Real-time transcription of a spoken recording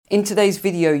In today's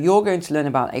video, you're going to learn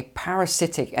about a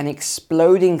parasitic and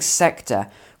exploding sector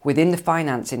within the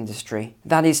finance industry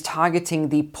that is targeting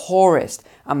the poorest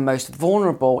and most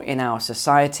vulnerable in our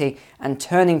society and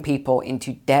turning people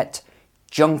into debt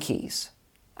junkies.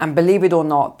 And believe it or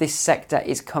not, this sector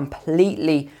is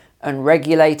completely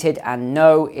unregulated, and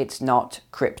no, it's not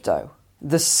crypto.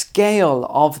 The scale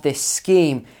of this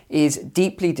scheme is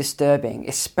deeply disturbing,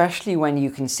 especially when you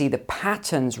can see the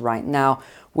patterns right now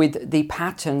with the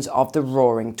patterns of the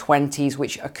Roaring Twenties,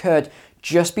 which occurred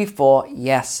just before,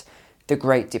 yes, the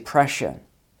Great Depression.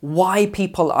 Why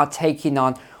people are taking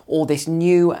on all this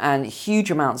new and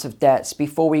huge amounts of debts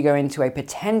before we go into a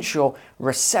potential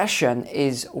recession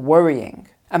is worrying.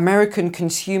 American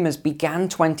consumers began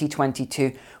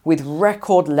 2022 with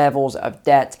record levels of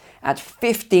debt at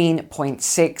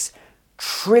 $15.6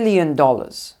 trillion,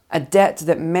 a debt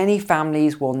that many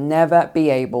families will never be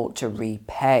able to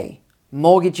repay.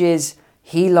 Mortgages,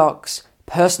 HELOCs,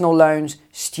 personal loans,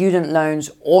 student loans,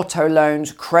 auto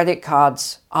loans, credit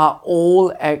cards are all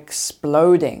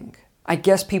exploding. I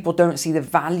guess people don't see the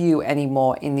value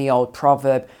anymore in the old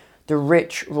proverb, the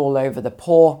rich rule over the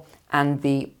poor and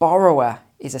the borrower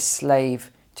is a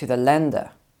slave to the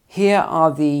lender. Here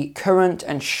are the current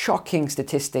and shocking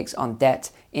statistics on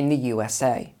debt in the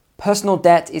USA. Personal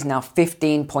debt is now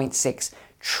 $15.6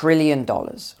 trillion.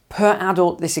 Per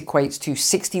adult, this equates to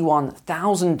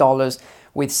 $61,000,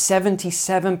 with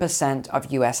 77%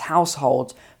 of US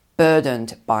households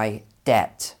burdened by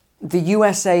debt. The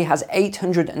USA has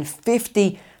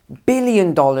 $850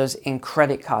 billion in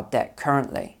credit card debt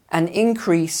currently, an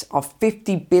increase of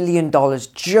 $50 billion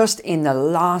just in the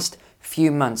last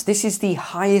few months. This is the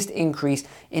highest increase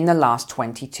in the last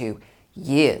 22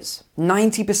 years.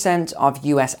 90% of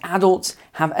US adults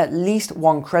have at least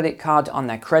one credit card on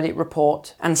their credit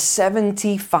report, and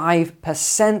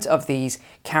 75% of these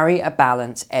carry a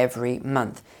balance every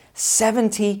month.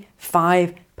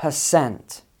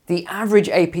 75%. The average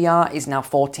APR is now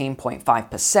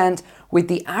 14.5%, with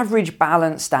the average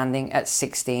balance standing at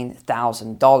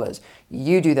 $16,000.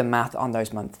 You do the math on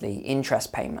those monthly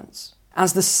interest payments.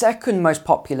 As the second most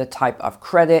popular type of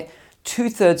credit,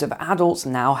 2/3 of adults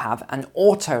now have an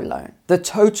auto loan. The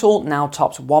total now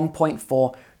tops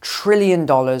 $1.4 trillion,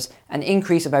 an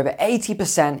increase of over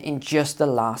 80% in just the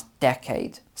last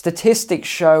decade. Statistics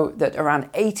show that around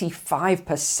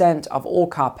 85% of all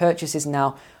car purchases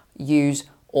now use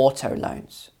auto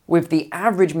loans, with the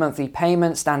average monthly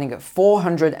payment standing at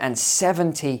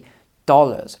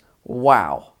 $470.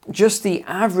 Wow. Just the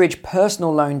average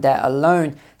personal loan debt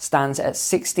alone stands at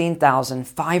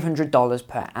 $16,500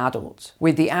 per adult,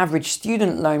 with the average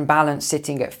student loan balance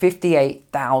sitting at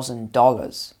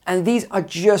 $58,000. And these are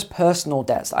just personal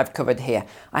debts I've covered here.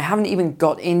 I haven't even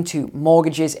got into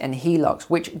mortgages and HELOCs,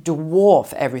 which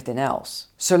dwarf everything else.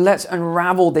 So let's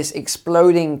unravel this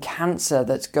exploding cancer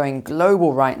that's going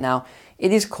global right now.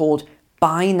 It is called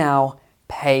Buy Now,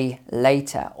 Pay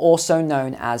Later, also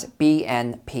known as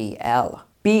BNPL.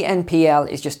 BNPL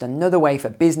is just another way for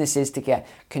businesses to get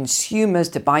consumers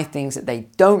to buy things that they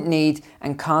don't need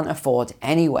and can't afford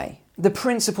anyway. The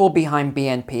principle behind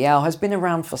BNPL has been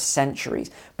around for centuries,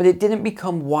 but it didn't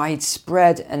become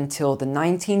widespread until the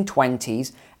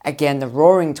 1920s, again the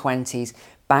Roaring Twenties,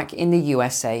 back in the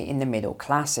USA in the middle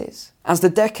classes. As the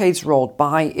decades rolled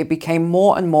by, it became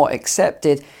more and more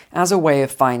accepted as a way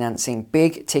of financing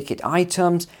big ticket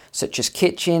items such as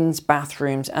kitchens,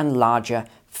 bathrooms, and larger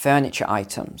furniture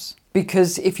items.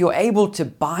 Because if you're able to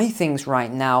buy things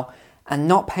right now and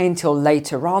not pay until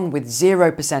later on with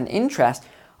 0% interest,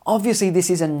 obviously this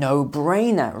is a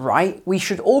no-brainer, right? We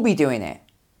should all be doing it.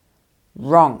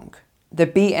 Wrong. The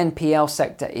BNPL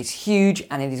sector is huge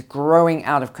and it is growing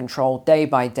out of control day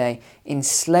by day,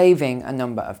 enslaving a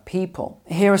number of people.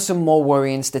 Here are some more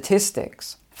worrying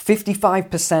statistics.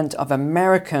 55% of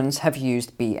Americans have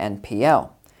used BNPL.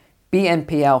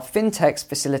 BNPL fintechs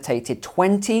facilitated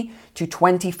 $20 to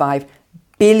 $25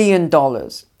 billion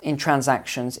in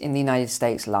transactions in the United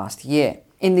States last year.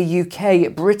 In the UK,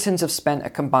 Britons have spent a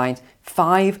combined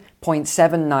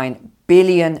 £5.79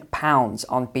 billion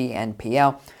on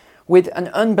BNPL, with an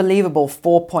unbelievable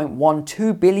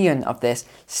 $4.12 billion of this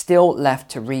still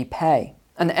left to repay.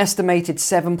 An estimated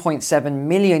 7.7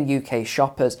 million UK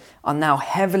shoppers are now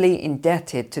heavily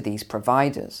indebted to these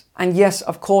providers. And yes,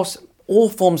 of course, all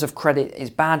forms of credit is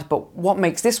bad, but what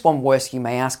makes this one worse, you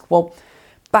may ask? Well,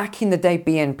 back in the day,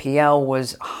 BNPL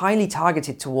was highly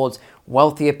targeted towards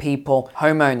wealthier people,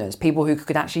 homeowners, people who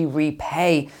could actually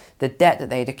repay the debt that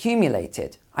they'd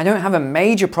accumulated. I don't have a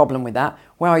major problem with that.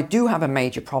 Where I do have a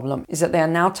major problem is that they are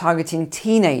now targeting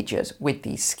teenagers with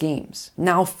these schemes.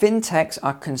 Now fintechs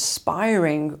are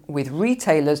conspiring with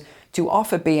retailers to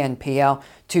offer BNPL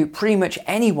to pretty much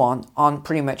anyone on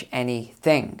pretty much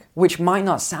anything, which might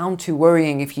not sound too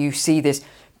worrying if you see this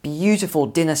beautiful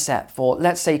dinner set for,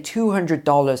 let's say,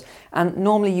 $200, and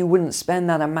normally you wouldn't spend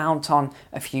that amount on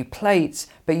a few plates,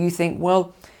 but you think,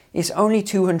 well, it's only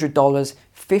 $200,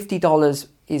 $50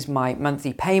 is my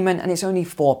monthly payment, and it's only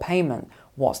 4 payments.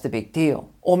 What's the big deal?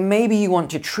 Or maybe you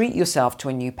want to treat yourself to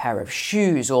a new pair of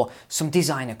shoes or some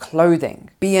designer clothing.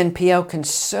 BNPL can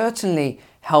certainly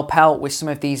help out with some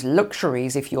of these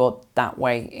luxuries if you're that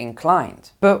way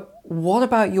inclined. But what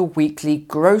about your weekly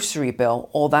grocery bill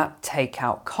or that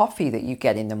takeout coffee that you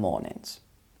get in the mornings?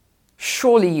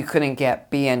 Surely you couldn't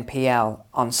get BNPL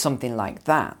on something like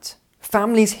that.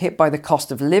 Families hit by the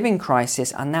cost of living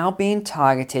crisis are now being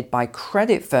targeted by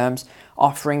credit firms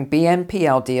offering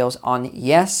BNPL deals on,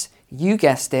 yes, you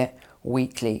guessed it,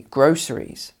 weekly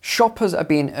groceries. Shoppers are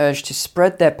being urged to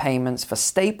spread their payments for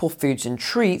staple foods and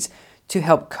treats to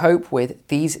help cope with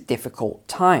these difficult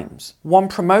times. One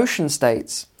promotion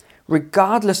states,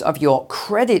 regardless of your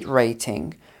credit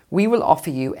rating, we will offer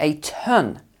you a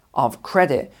ton of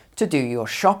credit to do your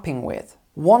shopping with.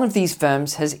 One of these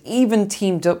firms has even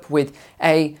teamed up with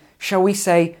a, shall we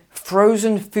say,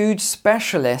 frozen food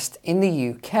specialist in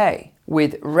the UK,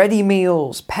 with ready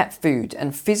meals, pet food,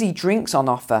 and fizzy drinks on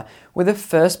offer with a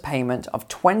first payment of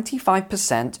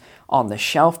 25% on the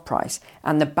shelf price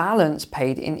and the balance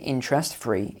paid in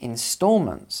interest-free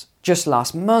installments. Just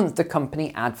last month, the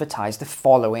company advertised the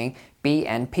following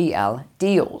BNPL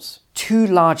deals. 2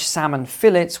 large salmon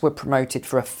fillets were promoted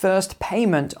for a first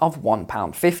payment of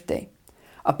 £1.50.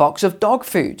 A box of dog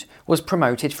food was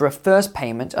promoted for a first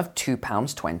payment of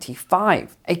 £2.25.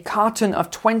 A carton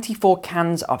of 24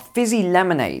 cans of fizzy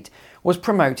lemonade was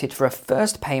promoted for a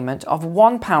first payment of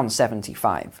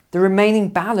 £1.75. The remaining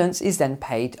balance is then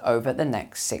paid over the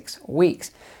next 6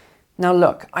 weeks. Now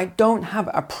look, I don't have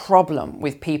a problem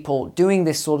with people doing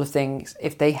this sort of things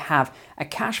if they have a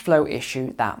cash flow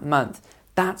issue that month.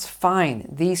 That's fine.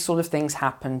 These sort of things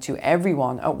happen to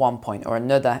everyone at one point or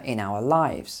another in our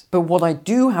lives. But what I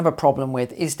do have a problem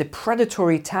with is the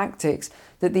predatory tactics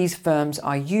that these firms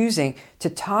are using to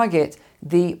target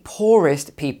the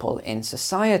poorest people in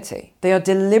society. They are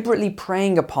deliberately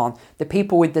preying upon the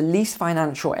people with the least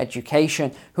financial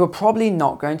education who are probably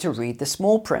not going to read the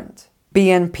small print.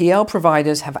 BNPL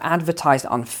providers have advertised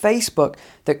on Facebook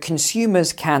that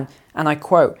consumers can, and I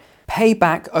quote, pay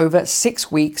back over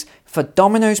 6 weeks for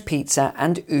Domino's Pizza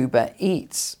and Uber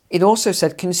Eats. It also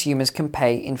said consumers can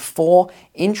pay in 4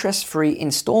 interest-free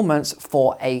installments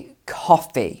for a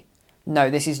coffee. No,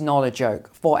 this is not a joke,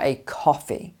 for a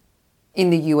coffee. In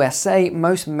the USA,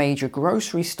 most major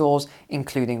grocery stores,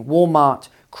 including Walmart,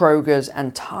 Kroger's,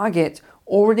 and Target,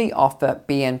 already offer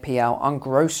BNPL on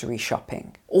grocery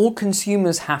shopping. All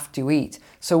consumers have to eat,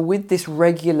 so with this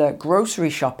regular grocery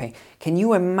shopping, can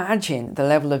you imagine the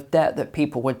level of debt that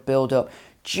people would build up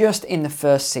just in the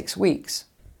first 6 weeks?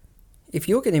 If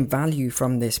you're getting value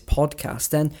from this podcast,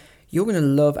 then you're going to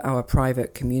love our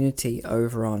private community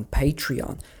over on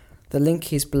Patreon. The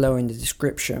link is below in the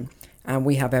description, and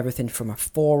we have everything from a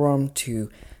forum to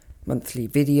monthly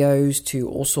videos to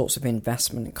all sorts of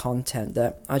investment content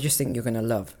that I just think you're going to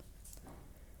love.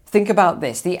 Think about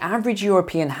this. The average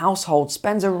European household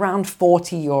spends around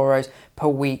 €40 per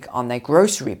week on their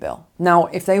grocery bill. Now,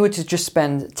 if they were to just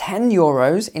spend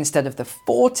 €10 instead of the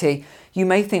 40, you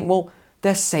may think, well,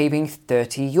 they're saving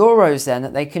 €30 then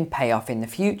that they can pay off in the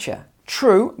future.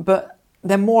 True, but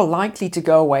they're more likely to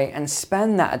go away and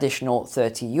spend that additional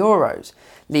 €30,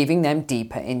 leaving them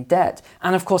deeper in debt.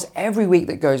 And of course, every week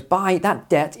that goes by, that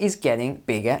debt is getting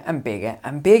bigger and bigger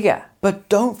and bigger. But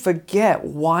don't forget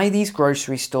why these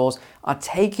grocery stores are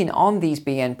taking on these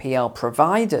BNPL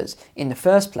providers in the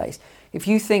first place. If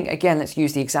you think, again, let's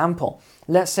use the example.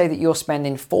 Let's say that you're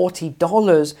spending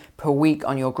 $40 per week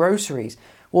on your groceries.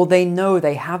 Well, they know,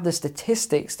 they have the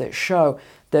statistics that show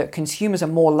that consumers are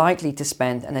more likely to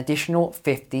spend an additional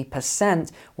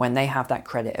 50% when they have that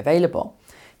credit available.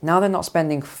 Now they're not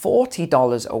spending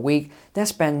 $40 a week, they're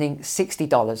spending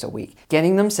 $60 a week,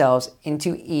 getting themselves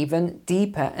into even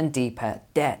deeper and deeper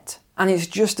debt. And it's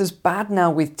just as bad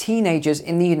now with teenagers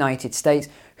in the United States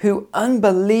who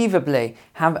unbelievably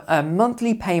have a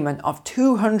monthly payment of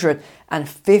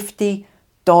 $250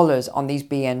 on these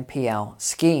BNPL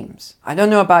schemes. I don't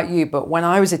know about you, but when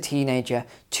I was a teenager,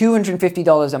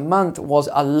 $250 a month was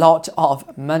a lot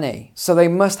of money. So they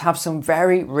must have some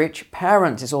very rich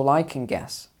parents, is all I can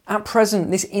guess. At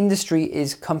present, this industry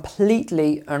is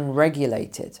completely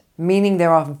unregulated, meaning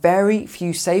there are very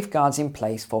few safeguards in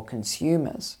place for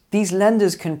consumers. These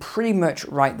lenders can pretty much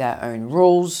write their own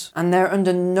rules, and they're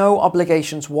under no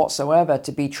obligations whatsoever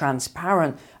to be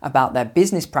transparent about their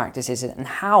business practices and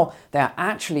how they're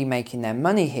actually making their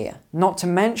money here. Not to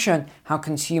mention how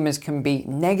consumers can be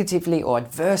negatively or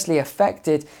adversely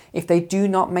affected if they do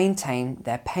not maintain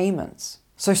their payments.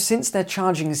 So since they're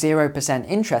charging 0%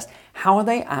 interest, how are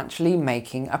they actually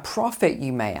making a profit,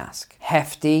 you may ask?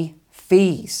 Hefty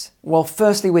fees. Well,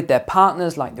 firstly, with their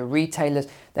partners like the retailers,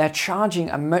 they're charging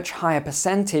a much higher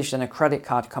percentage than a credit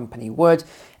card company would.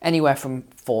 Anywhere from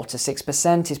 4 to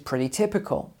 6% is pretty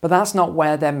typical. But that's not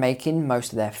where they're making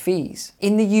most of their fees.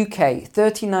 In the UK,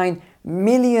 £39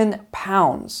 million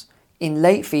in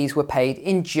late fees were paid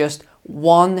in just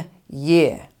 1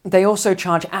 year. They also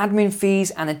charge admin fees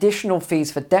and additional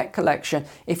fees for debt collection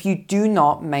if you do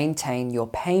not maintain your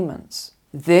payments.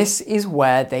 This is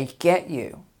where they get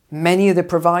you. Many of the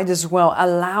providers as well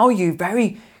allow you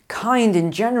very kind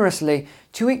and generously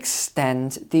to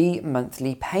extend the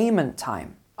monthly payment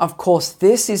time. Of course,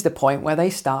 this is the point where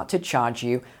they start to charge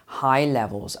you high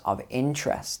levels of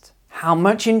interest. How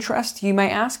much interest, you may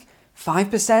ask?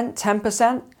 5%?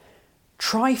 10%?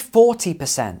 Try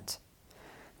 40%.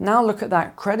 Now look at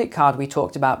that credit card we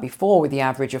talked about before with the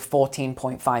average of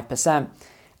 14.5%.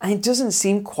 And it doesn't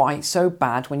seem quite so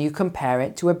bad when you compare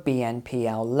it to a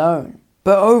BNPL loan.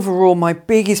 But overall, my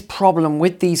biggest problem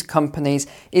with these companies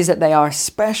is that they are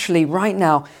especially right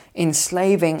now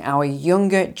enslaving our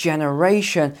younger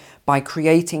generation by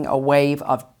creating a wave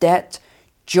of debt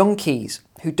junkies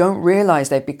who don't realize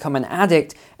they've become an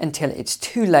addict until it's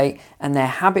too late and their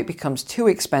habit becomes too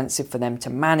expensive for them to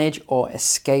manage or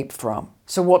escape from.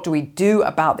 So what do we do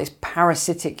about this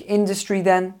parasitic industry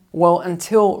then? Well,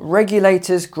 until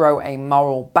regulators grow a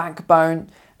moral backbone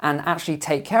and actually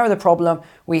take care of the problem,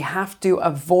 we have to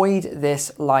avoid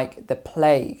this like the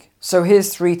plague. So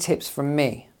here's 3 tips from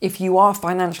me. If you are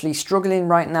financially struggling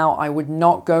right now, I would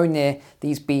not go near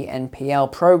these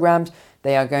BNPL programs.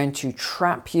 They are going to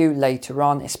trap you later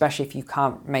on, especially if you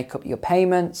can't make up your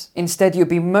payments. Instead, you'll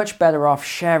be much better off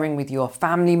sharing with your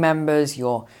family members,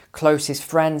 your closest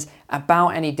friends about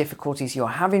any difficulties you're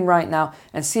having right now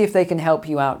and see if they can help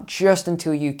you out just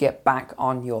until you get back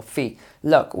on your feet.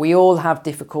 Look, we all have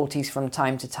difficulties from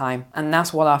time to time, and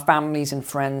that's what our families and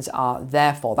friends are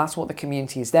there for. That's what the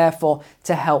community is there for,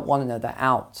 to help one another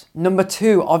out. Number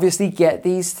 2, obviously get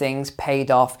these things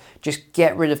paid off. Just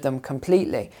get rid of them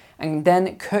completely. And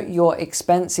then cut your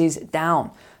expenses down.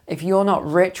 If you're not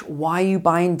rich, why are you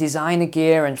buying designer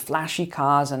gear and flashy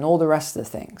cars and all the rest of the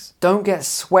things? Don't get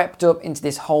swept up into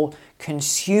this whole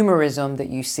consumerism that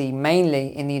you see mainly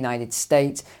in the United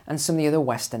States and some of the other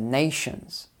Western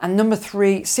nations. And number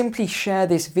 3, simply share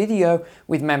this video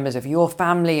with members of your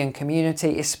family and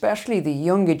community, especially the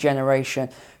younger generation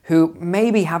who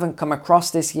maybe haven't come across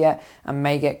this yet and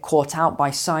may get caught out by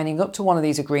signing up to one of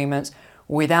these agreements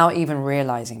without even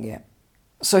realizing it.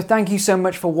 So thank you so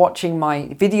much for watching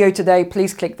my video today.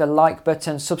 Please click the like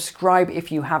button, subscribe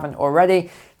if you haven't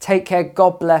already. Take care,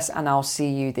 God bless, and I'll see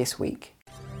you this week.